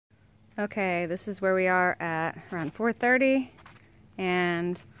Okay, this is where we are at around 4:30,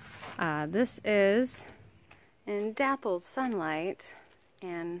 and this is in dappled sunlight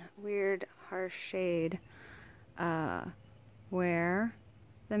and weird harsh shade where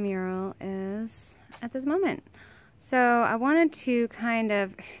the mural is at this moment. So I wanted to kind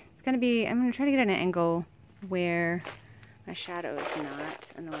of, I'm going to try to get an angle where my shadow is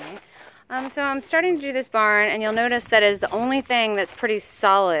not in the way. So I'm starting to do this barn, and you'll notice that is the only thing that's pretty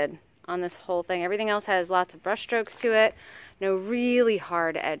solid on this whole thing. Everything else has lots of brush strokes to it, no really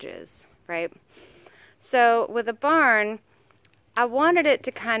hard edges, right? So with the barn, I wanted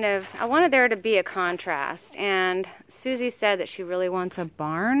there to be a contrast, and Susie said that she really wants a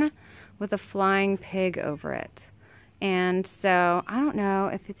barn with a flying pig over it. And so, I don't know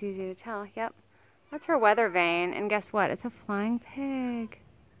if it's easy to tell. Yep, that's her weather vane, and guess what? It's a flying pig.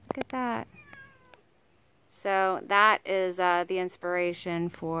 Look at that. So that is the inspiration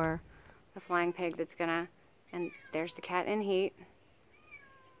for the flying pig that's gonna, and there's the cat in heat.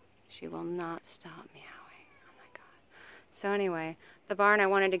 She will not stop meowing. Oh my God. So anyway, the barn, I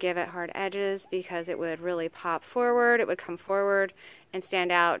wanted to give it hard edges because it would really pop forward. It would come forward and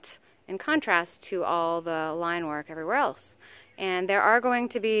stand out in contrast to all the line work everywhere else. And there are going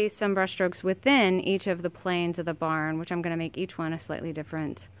to be some brush strokes within each of the planes of the barn, which I'm going to make each one a slightly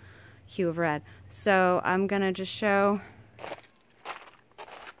different hue of red. So I'm going to just show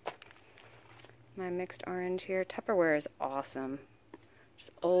my mixed orange here. Tupperware is awesome.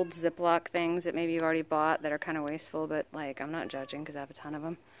 Just old Ziploc things that maybe you've already bought that are kind of wasteful, but like, I'm not judging because I have a ton of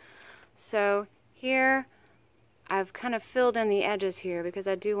them. So here I've kind of filled in the edges here because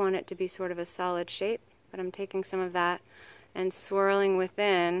I do want it to be sort of a solid shape, but I'm taking some of that and swirling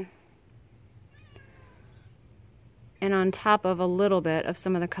within and on top of a little bit of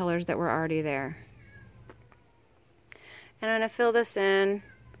some of the colors that were already there. And I'm going to fill this in,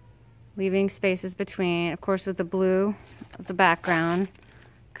 leaving spaces between, of course with the blue of the background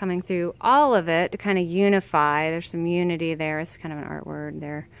coming through all of it to kind of unify. There's some unity there. It's kind of an art word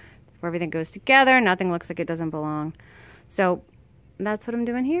there, where everything goes together. Nothing looks like it doesn't belong. So that's what I'm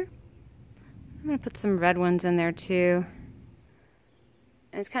doing here. I'm going to put some red ones in there too.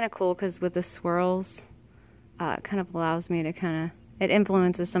 And it's kind of cool because with the swirls, it kind of allows me to it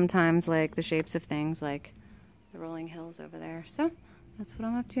influences sometimes like the shapes of things like the rolling hills over there. So that's what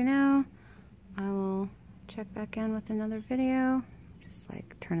I'm up to now. I will check back in with another video. Just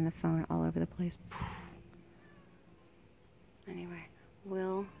like turning the phone all over the place. Anyway,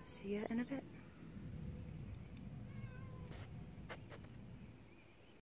 we'll see you in a bit.